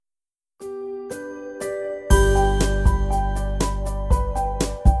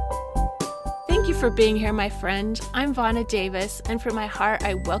for being here, my friend. I'm Vonna Davis, and from my heart,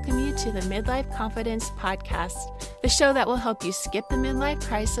 I welcome you to the Midlife Confidence Podcast, the show that will help you skip the midlife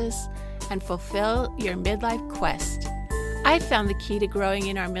crisis and fulfill your midlife quest. I've found the key to growing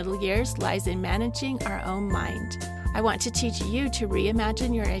in our middle years lies in managing our own mind. I want to teach you to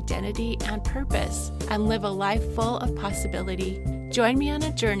reimagine your identity and purpose and live a life full of possibility. Join me on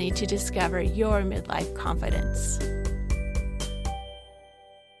a journey to discover your midlife confidence.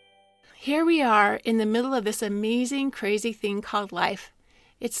 Here we are in the middle of this amazing, crazy thing called life.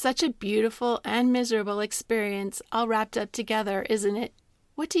 It's such a beautiful and miserable experience all wrapped up together, isn't it?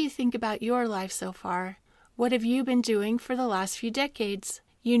 What do you think about your life so far? What have you been doing for the last few decades?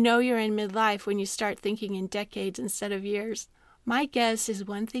 You know you're in midlife when you start thinking in decades instead of years. My guess is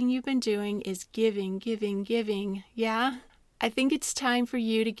one thing you've been doing is giving. Yeah? I think it's time for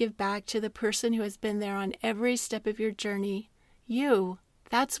you to give back to the person who has been there on every step of your journey. You.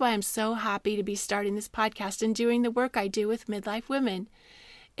 That's why I'm so happy to be starting this podcast and doing the work I do with midlife women.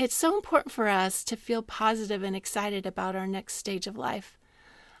 It's so important for us to feel positive and excited about our next stage of life.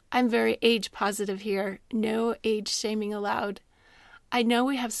 I'm very age positive here, no age shaming allowed. I know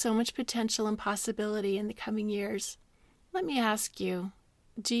we have so much potential and possibility in the coming years. Let me ask you,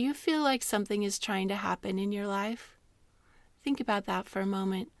 do you feel like something is trying to happen in your life? Think about that for a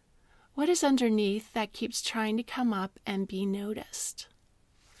moment. What is underneath that keeps trying to come up and be noticed?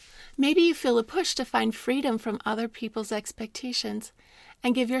 Maybe you feel a push to find freedom from other people's expectations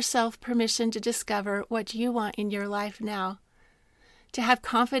and give yourself permission to discover what you want in your life now, to have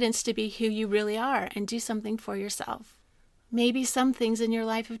confidence to be who you really are and do something for yourself. Maybe some things in your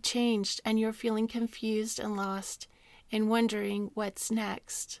life have changed and you're feeling confused and lost and wondering what's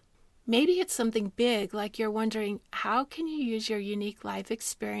next. Maybe it's something big, like you're wondering, how can you use your unique life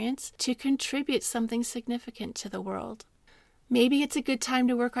experience to contribute something significant to the world? Maybe it's a good time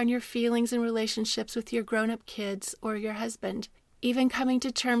to work on your feelings and relationships with your grown-up kids or your husband, even coming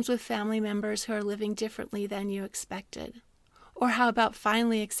to terms with family members who are living differently than you expected. Or how about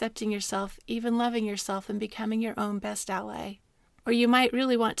finally accepting yourself, even loving yourself, and becoming your own best ally? Or you might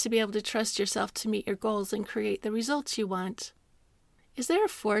really want to be able to trust yourself to meet your goals and create the results you want. Is there a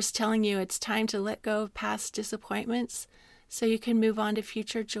force telling you it's time to let go of past disappointments so you can move on to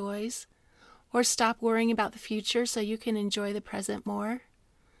future joys? Or stop worrying about the future so you can enjoy the present more?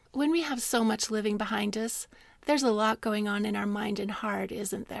 When we have so much living behind us, there's a lot going on in our mind and heart,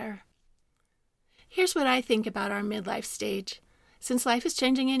 isn't there? Here's what I think about our midlife stage. Since life is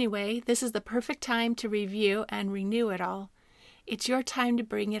changing anyway, this is the perfect time to review and renew it all. It's your time to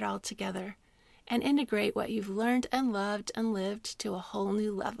bring it all together and integrate what you've learned and loved and lived to a whole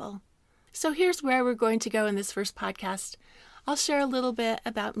new level. So here's where we're going to go in this first podcast. I'll share a little bit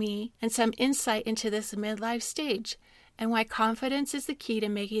about me and some insight into this midlife stage and why confidence is the key to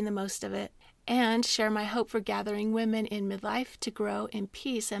making the most of it, and share my hope for gathering women in midlife to grow in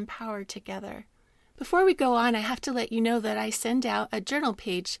peace and power together. Before we go on, I have to let you know that I send out a journal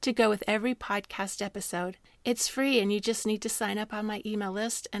page to go with every podcast episode. It's free and you just need to sign up on my email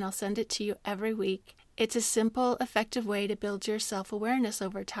list and I'll send it to you every week. It's a simple, effective way to build your self-awareness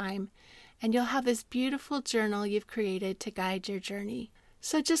over time, and you'll have this beautiful journal you've created to guide your journey.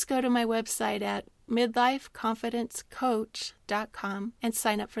 So just go to my website at midlifeconfidencecoach.com and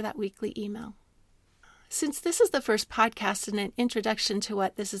sign up for that weekly email. Since this is the first podcast and an introduction to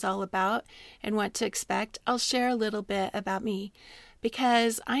what this is all about and what to expect, I'll share a little bit about me,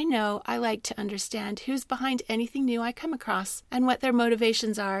 because I know I like to understand who's behind anything new I come across and what their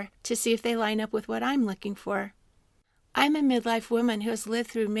motivations are to see if they line up with what I'm looking for. I'm a midlife woman who has lived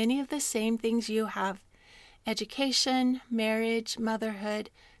through many of the same things you have: education, marriage, motherhood,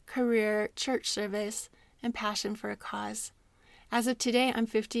 career, church service, and passion for a cause. As of today, I'm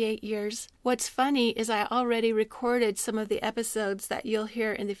 58 years. What's funny is I already recorded some of the episodes that you'll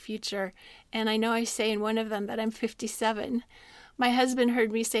hear in the future, and I know I say in one of them that I'm 57. My husband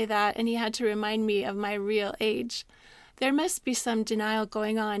heard me say that, and he had to remind me of my real age. There must be some denial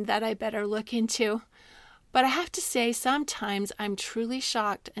going on that I better look into. But I have to say, sometimes I'm truly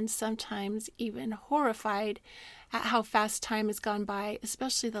shocked and sometimes even horrified at how fast time has gone by,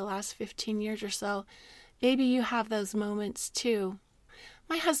 especially the last 15 years or so. Maybe you have those moments too.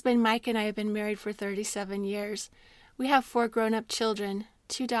 My husband Mike and I have been married for 37 years. We have 4 grown-up children,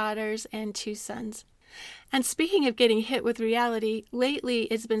 2 daughters and 2 sons. And speaking of getting hit with reality, lately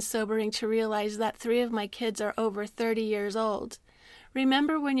it's been sobering to realize that 3 of my kids are over 30 years old.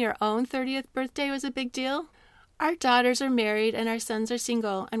 Remember when your own 30th birthday was a big deal? Our daughters are married and our sons are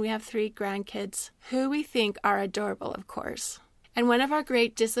single, and we have 3 grandkids, who we think are adorable, of course. And one of our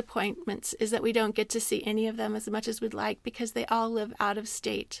great disappointments is that we don't get to see any of them as much as we'd like because they all live out of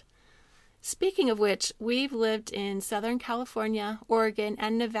state. Speaking of which, we've lived in Southern California, Oregon,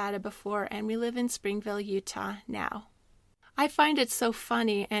 and Nevada before, and we live in Springville, Utah now. I find it so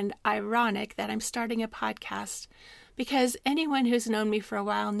funny and ironic that I'm starting a podcast because anyone who's known me for a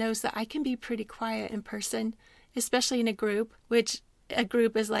while knows that I can be pretty quiet in person, especially in a group, which a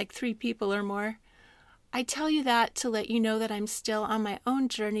group is like 3 people or more. I tell you that to let you know that I'm still on my own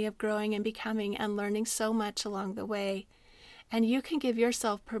journey of growing and becoming and learning so much along the way. And you can give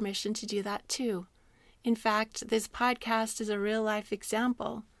yourself permission to do that too. In fact, this podcast is a real-life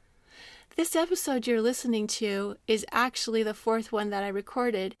example. This episode you're listening to is actually the 4th one that I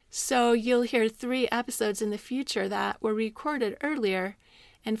recorded, so you'll hear 3 episodes in the future that were recorded earlier,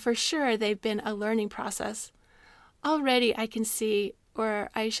 and for sure they've been a learning process. Already I can see, or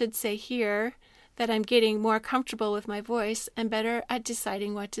I should say hear, that I'm getting more comfortable with my voice and better at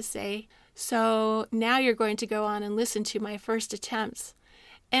deciding what to say. So now you're going to go on and listen to my first attempts.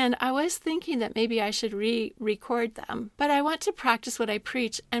 And I was thinking that maybe I should re-record them, but I want to practice what I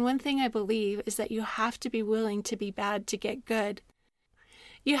preach, and one thing I believe is that you have to be willing to be bad to get good.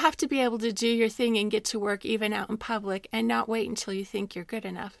 You have to be able to do your thing and get to work even out in public and not wait until you think you're good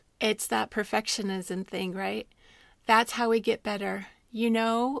enough. It's that perfectionism thing, right? That's how we get better. You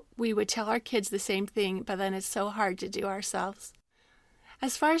know, we would tell our kids the same thing, but then it's so hard to do ourselves.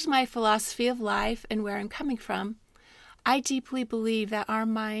 As far as my philosophy of life and where I'm coming from, I deeply believe that our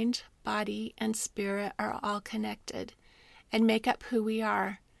mind, body, and spirit are all connected and make up who we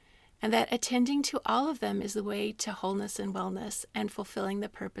are, and that attending to all of them is the way to wholeness and wellness and fulfilling the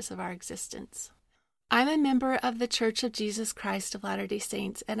purpose of our existence. I'm a member of the Church of Jesus Christ of Latter-day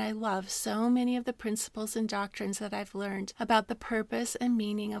Saints, and I love so many of the principles and doctrines that I've learned about the purpose and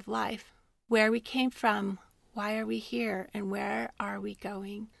meaning of life, where we came from, why are we here, and where are we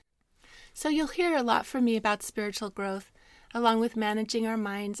going. So you'll hear a lot from me about spiritual growth, along with managing our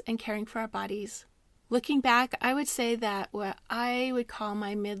minds and caring for our bodies. Looking back, I would say that what I would call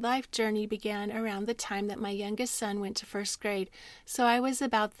my midlife journey began around the time that my youngest son went to 1st grade, so I was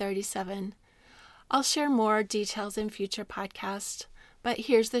about 37. I'll share more details in future podcasts, but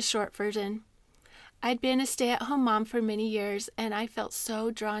here's the short version. I'd been a stay-at-home mom for many years, and I felt so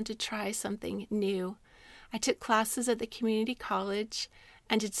drawn to try something new. I took classes at the community college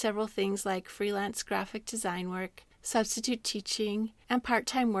and did several things like freelance graphic design work, substitute teaching, and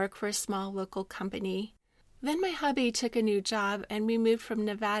part-time work for a small local company. Then my hubby took a new job, and we moved from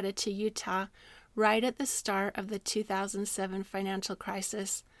Nevada to Utah right at the start of the 2007 financial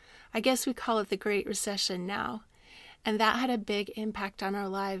crisis. I guess we call it the Great Recession now, and that had a big impact on our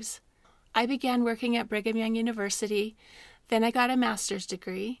lives. I began working at Brigham Young University, then I got a master's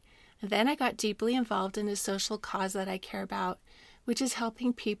degree, and then I got deeply involved in a social cause that I care about, which is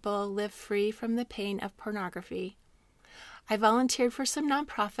helping people live free from the pain of pornography. I volunteered for some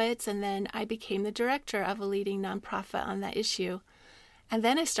nonprofits, and then I became the director of a leading nonprofit on that issue. And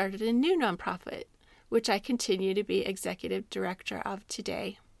then I started a new nonprofit, which I continue to be executive director of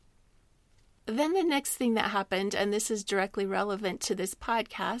today. Then the next thing that happened, and this is directly relevant to this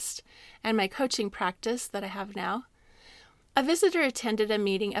podcast and my coaching practice that I have now, a visitor attended a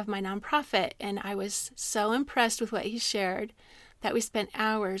meeting of my nonprofit, and I was so impressed with what he shared that we spent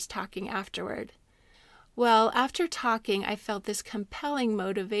hours talking afterward. Well, after talking, I felt this compelling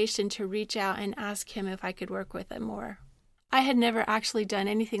motivation to reach out and ask him if I could work with him more. I had never actually done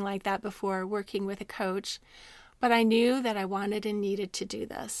anything like that before, working with a coach, but I knew that I wanted and needed to do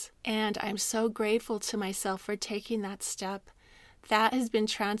this. And I'm so grateful to myself for taking that step. That has been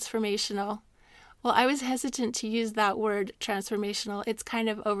transformational. Well, I was hesitant to use that word, transformational. It's kind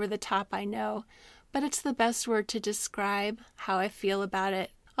of over the top, I know, but it's the best word to describe how I feel about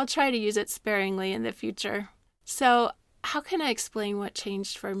it. I'll try to use it sparingly in the future. So, how can I explain what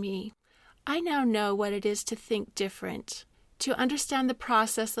changed for me? I now know what it is to think different, to understand the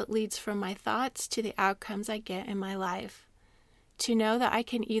process that leads from my thoughts to the outcomes I get in my life, to know that I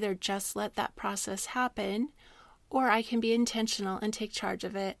can either just let that process happen, or I can be intentional and take charge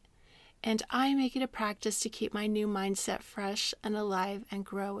of it. And I make it a practice to keep my new mindset fresh and alive and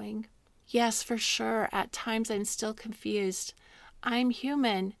growing. Yes, for sure, at times I'm still confused. I'm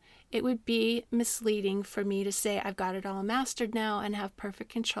human. It would be misleading for me to say I've got it all mastered now and have perfect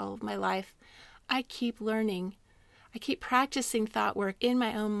control of my life. I keep learning. I keep practicing thought work in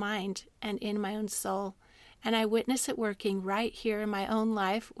my own mind and in my own soul, and I witness it working right here in my own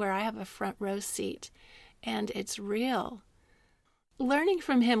life where I have a front row seat, and it's real. Learning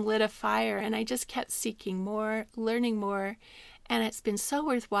from him lit a fire, and I just kept seeking more, learning more, and it's been so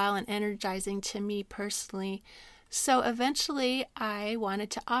worthwhile and energizing to me personally. So eventually I wanted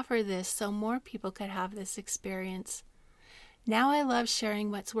to offer this so more people could have this experience. Now I love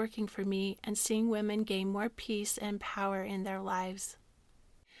sharing what's working for me and seeing women gain more peace and power in their lives.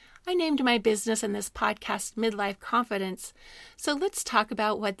 I named my business and this podcast Midlife Confidence, so let's talk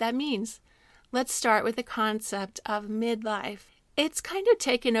about what that means. Let's start with the concept of midlife. It's kind of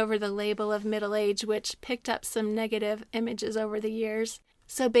taken over the label of middle age, which picked up some negative images over the years.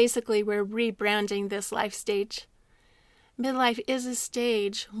 So basically, we're rebranding this life stage. Midlife is a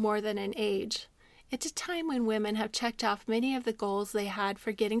stage more than an age. It's a time when women have checked off many of the goals they had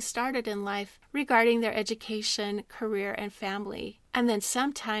for getting started in life regarding their education, career, and family. And then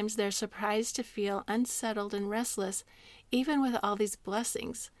sometimes they're surprised to feel unsettled and restless, even with all these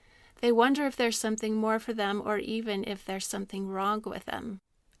blessings. They wonder if there's something more for them or even if there's something wrong with them.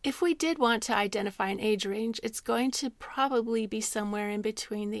 If we did want to identify an age range, it's going to probably be somewhere in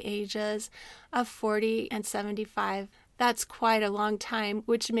between the ages of 40 and 75. That's quite a long time,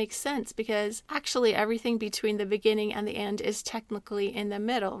 which makes sense because actually everything between the beginning and the end is technically in the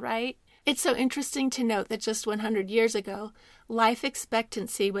middle, right? It's so interesting to note that just 100 years ago, life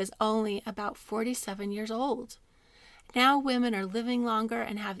expectancy was only about 47 years old. Now women are living longer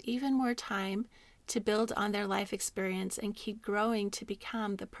and have even more time to build on their life experience and keep growing to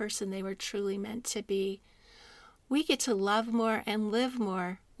become the person they were truly meant to be. We get to love more and live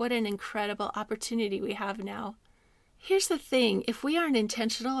more. What an incredible opportunity we have now. Here's the thing, if we aren't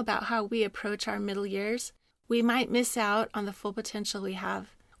intentional about how we approach our middle years, we might miss out on the full potential we have.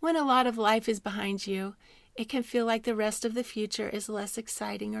 When a lot of life is behind you, it can feel like the rest of the future is less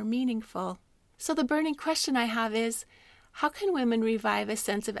exciting or meaningful. So the burning question I have is, how can women revive a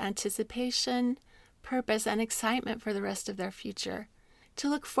sense of anticipation, purpose, and excitement for the rest of their future? To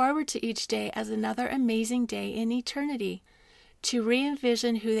look forward to each day as another amazing day in eternity, to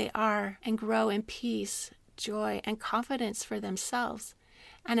re-envision who they are and grow in peace, joy, and confidence for themselves,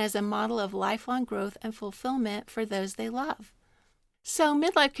 and as a model of lifelong growth and fulfillment for those they love. So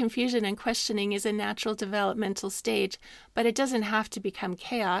midlife confusion and questioning is a natural developmental stage, but it doesn't have to become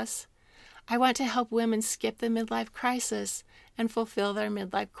chaos. I want to help women skip the midlife crisis and fulfill their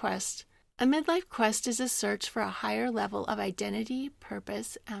midlife quest. A midlife quest is a search for a higher level of identity,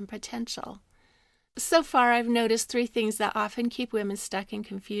 purpose, and potential. So far, I've noticed 3 things that often keep women stuck in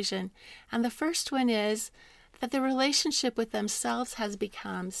confusion. And the first one is that the relationship with themselves has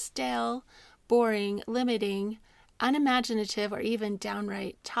become stale, boring, limiting, unimaginative, or even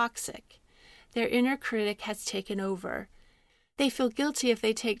downright toxic. Their inner critic has taken over. They feel guilty if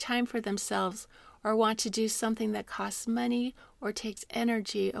they take time for themselves or want to do something that costs money or takes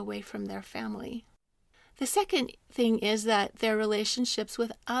energy away from their family. The second thing is that their relationships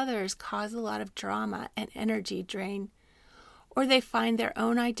with others cause a lot of drama and energy drain, or they find their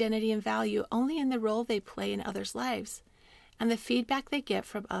own identity and value only in the role they play in others' lives and the feedback they get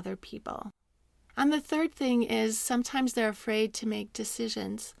from other people. And the third thing is sometimes they're afraid to make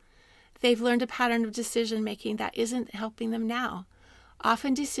decisions. They've learned a pattern of decision making that isn't helping them now.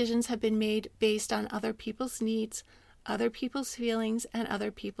 Often decisions have been made based on other people's needs, other people's feelings, and other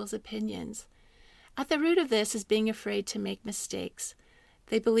people's opinions. At the root of this is being afraid to make mistakes.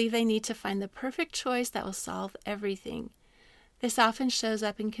 They believe they need to find the perfect choice that will solve everything. This often shows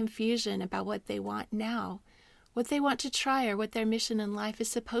up in confusion about what they want now, what they want to try, or what their mission in life is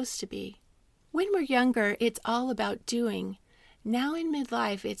supposed to be. When we're younger, it's all about doing. Now in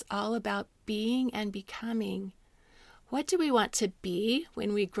midlife, it's all about being and becoming. What do we want to be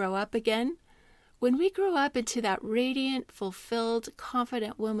when we grow up again? When we grow up into that radiant, fulfilled,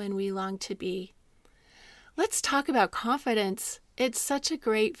 confident woman we long to be. Let's talk about confidence. It's such a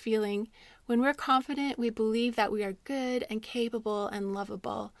great feeling. When we're confident, we believe that we are good and capable and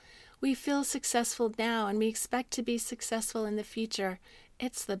lovable. We feel successful now and we expect to be successful in the future.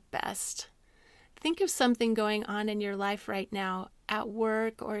 It's the best. Think of something going on in your life right now, at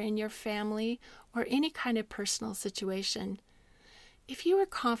work or in your family or any kind of personal situation. If you were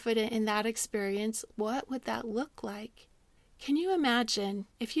confident in that experience, what would that look like? Can you imagine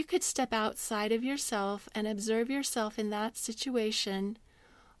if you could step outside of yourself and observe yourself in that situation,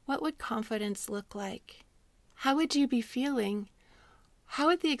 what would confidence look like? How would you be feeling? How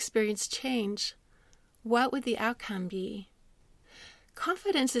would the experience change? What would the outcome be?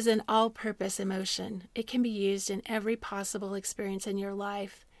 Confidence is an all-purpose emotion. It can be used in every possible experience in your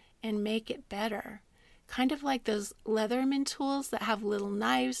life and make it better. Kind of like those Leatherman tools that have little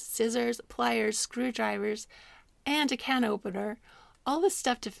knives, scissors, pliers, screwdrivers, and a can opener, all the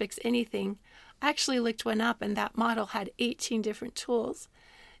stuff to fix anything. I actually looked one up and that model had 18 different tools.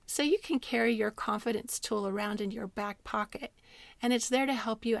 So you can carry your confidence tool around in your back pocket, and it's there to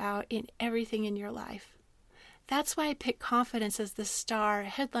help you out in everything in your life. That's why I picked confidence as the star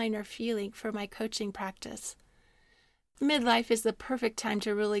headliner feeling for my coaching practice. Midlife is the perfect time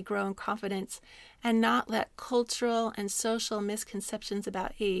to really grow in confidence and not let cultural and social misconceptions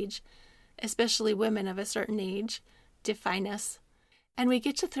about age, especially women of a certain age, define us. And we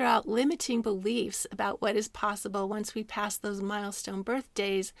get to throw out limiting beliefs about what is possible once we pass those milestone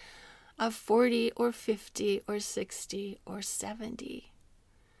birthdays of 40 or 50 or 60 or 70.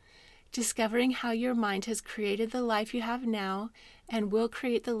 Discovering how your mind has created the life you have now and will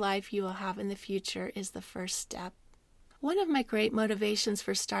create the life you will have in the future is the first step. One of my great motivations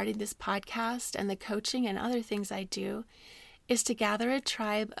for starting this podcast and the coaching and other things I do is to gather a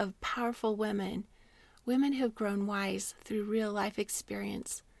tribe of powerful women who have grown wise through real life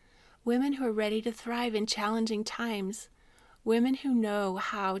experience, women who are ready to thrive in challenging times, women who know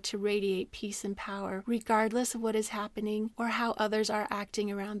how to radiate peace and power regardless of what is happening or how others are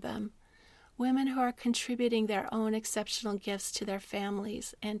acting around them, women who are contributing their own exceptional gifts to their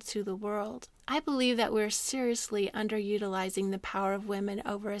families and to the world. I believe that we're seriously underutilizing the power of women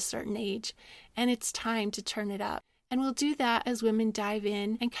over a certain age, and it's time to turn it up. And we'll do that as women dive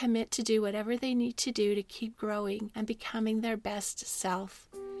in and commit to do whatever they need to do to keep growing and becoming their best self.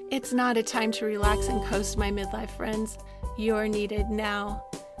 It's not a time to relax and coast, my midlife friends. You're needed now.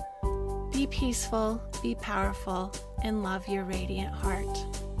 Be peaceful, be powerful, and love your radiant heart.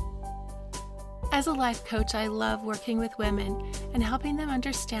 As a life coach, I love working with women and helping them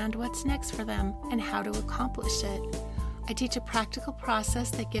understand what's next for them and how to accomplish it. I teach a practical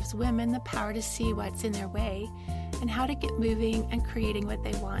process that gives women the power to see what's in their way and how to get moving and creating what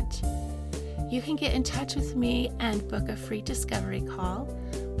they want. You can get in touch with me and book a free discovery call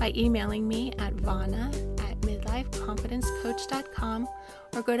by emailing me at vana@midlifeconfidencecoach.com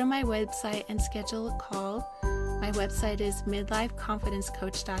or go to my website and schedule a call. My website is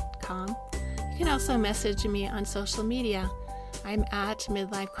midlifeconfidencecoach.com. You can also message me on social media. I'm at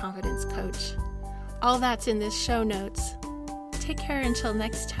Midlife Confidence Coach. All that's in this show notes. Take care until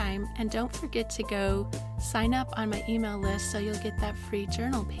next time, and don't forget to go sign up on my email list so you'll get that free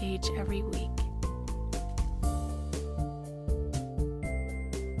journal page every week.